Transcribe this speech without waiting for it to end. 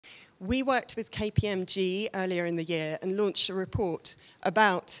we worked with KPMG earlier in the year and launched a report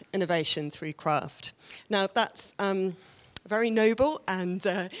about innovation through craft. Now, that's very noble and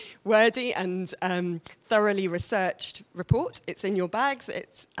wordy and thoroughly researched report. It's in your bags.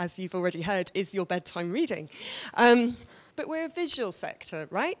 It's, as you've already heard, is your bedtime reading. But we're a visual sector,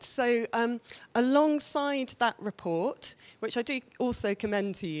 right? So alongside that report, which I do also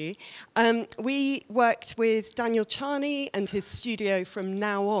commend to you, we worked with Daniel Charney and his studio From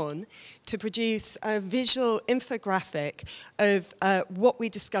Now On to produce a visual infographic of what we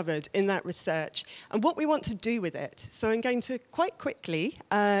discovered in that research and what we want to do with it. So I'm going to quite quickly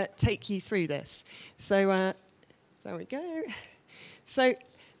take you through this. So there we go. So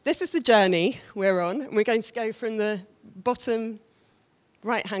this is the journey we're on, and we're going to go from the bottom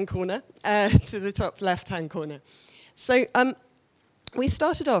right-hand corner to the top left-hand corner. So we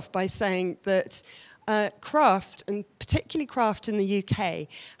started off by saying that craft, and particularly craft in the UK,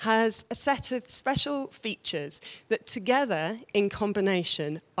 has a set of special features that together, in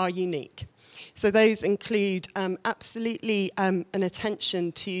combination, are unique. So those include absolutely an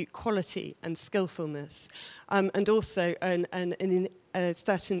attention to quality and skillfulness, and also a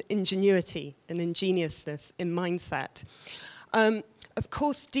certain ingenuity and ingeniousness in mindset. Of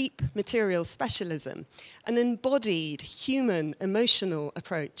course, deep material specialism, an embodied human, emotional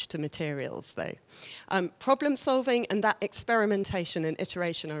approach to materials, though. Problem solving and that experimentation and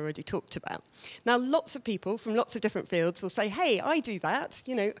iteration I already talked about. Now, lots of people from lots of different fields will say, hey, I do that.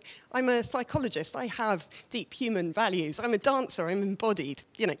 You know, I'm a psychologist. I have deep human values. I'm a dancer. I'm embodied.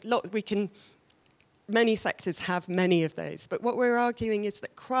 You know, many sectors have many of those. But what we're arguing is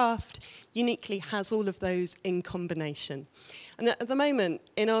that craft uniquely has all of those in combination. And at the moment,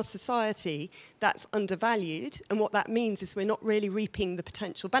 in our society, that's undervalued. And what that means is we're not really reaping the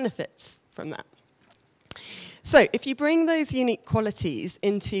potential benefits from that. So if you bring those unique qualities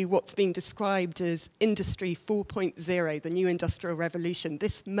into what's being described as Industry 4.0, the new industrial revolution,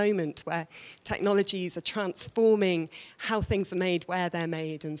 this moment where technologies are transforming how things are made, where they're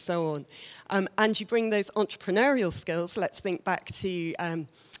made, and so on, and you bring those entrepreneurial skills, let's think back to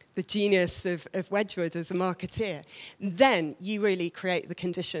the genius of Wedgwood as a marketeer, then you really create the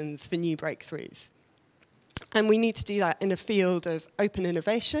conditions for new breakthroughs. And we need to do that in a field of open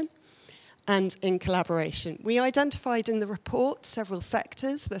innovation and in collaboration. We identified in the report several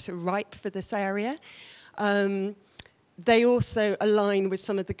sectors that are ripe for this area. They also align with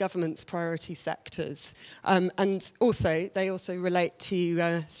some of the government's priority sectors. And they also relate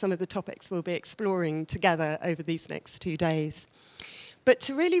to some of the topics we'll be exploring together over these next 2 days. But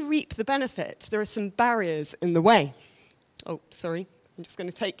to really reap the benefits, there are some barriers in the way. Oh, sorry, I'm just going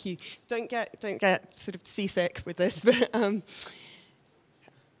to take you. Don't get sort of seasick with this, but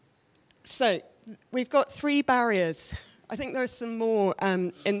so we've got 3 barriers. I think there are some more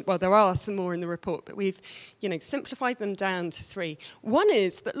there are some more in the report, but we've, simplified them down to 3. One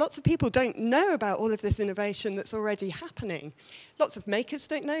is that lots of people don't know about all of this innovation that's already happening. Lots of makers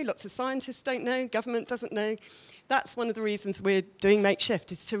don't know, lots of scientists don't know, government doesn't know. That's one of the reasons we're doing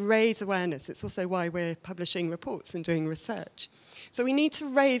Makeshift, is to raise awareness. It's also why we're publishing reports and doing research. So we need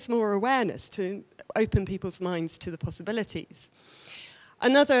to raise more awareness to open people's minds to the possibilities.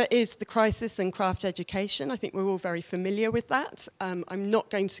 Another is the crisis in craft education. I think we're all very familiar with that. I'm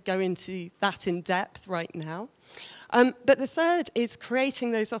not going to go into that in depth right now. But the third is creating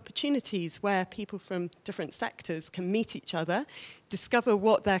those opportunities where people from different sectors can meet each other, discover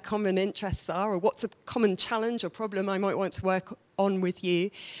what their common interests are, or what's a common challenge or problem I might want to work on with you,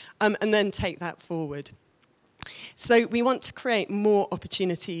 and then take that forward. So we want to create more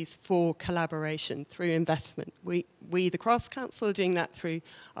opportunities for collaboration through investment. We the Crafts Council, are doing that through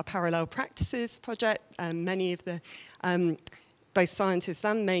our Parallel Practices project, and many of the both scientists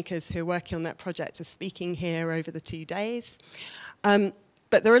and makers who are working on that project are speaking here over the 2 days.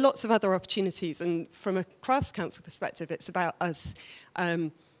 But there are lots of other opportunities, and from a Crafts Council perspective, it's about us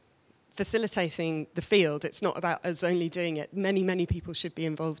facilitating the field. It's not about us only doing it. Many, many people should be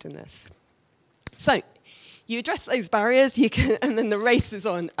involved in this. So you address those barriers, and then the race is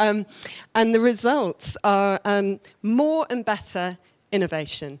on. And the results are more and better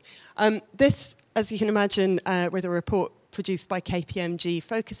innovation. This, as you can imagine, with a report produced by KPMG,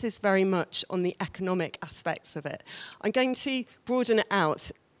 focuses very much on the economic aspects of it. I'm going to broaden it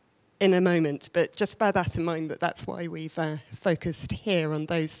out in a moment, but just bear that in mind, that that's why we've focused here on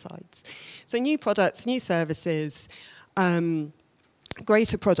those sides. So new products, new services,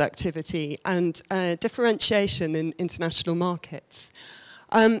 greater productivity, and differentiation in international markets.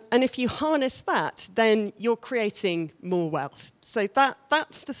 And if you harness that, then you're creating more wealth. So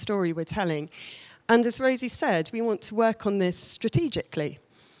that's the story we're telling. And as Rosie said, we want to work on this strategically.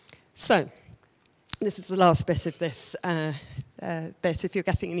 So, this is the last bit of this bit. If you're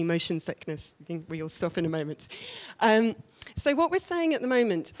getting any motion sickness, I think we'll stop in a moment. So what we're saying at the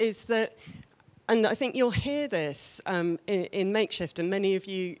moment is that, and I think you'll hear this in Makeshift, and many of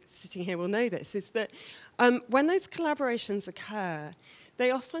you sitting here will know this, is that when those collaborations occur, they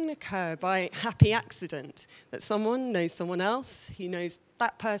often occur by happy accident, that someone knows someone else who knows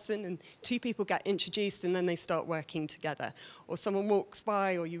that person, and two people get introduced and then they start working together. Or someone walks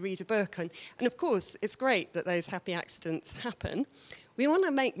by, or you read a book. And of course, it's great that those happy accidents happen. We want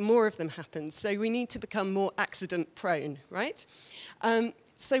to make more of them happen, so we need to become more accident-prone, right?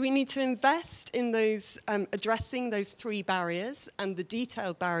 So we need to invest in those, addressing those 3 barriers and the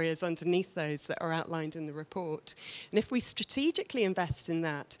detailed barriers underneath those that are outlined in the report. And if we strategically invest in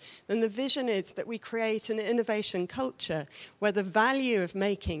that, then the vision is that we create an innovation culture where the value of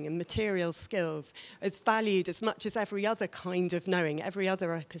making and material skills is valued as much as every other kind of knowing, every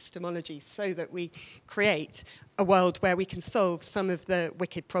other epistemology, so that we create a world where we can solve some of the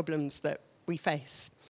wicked problems that we face.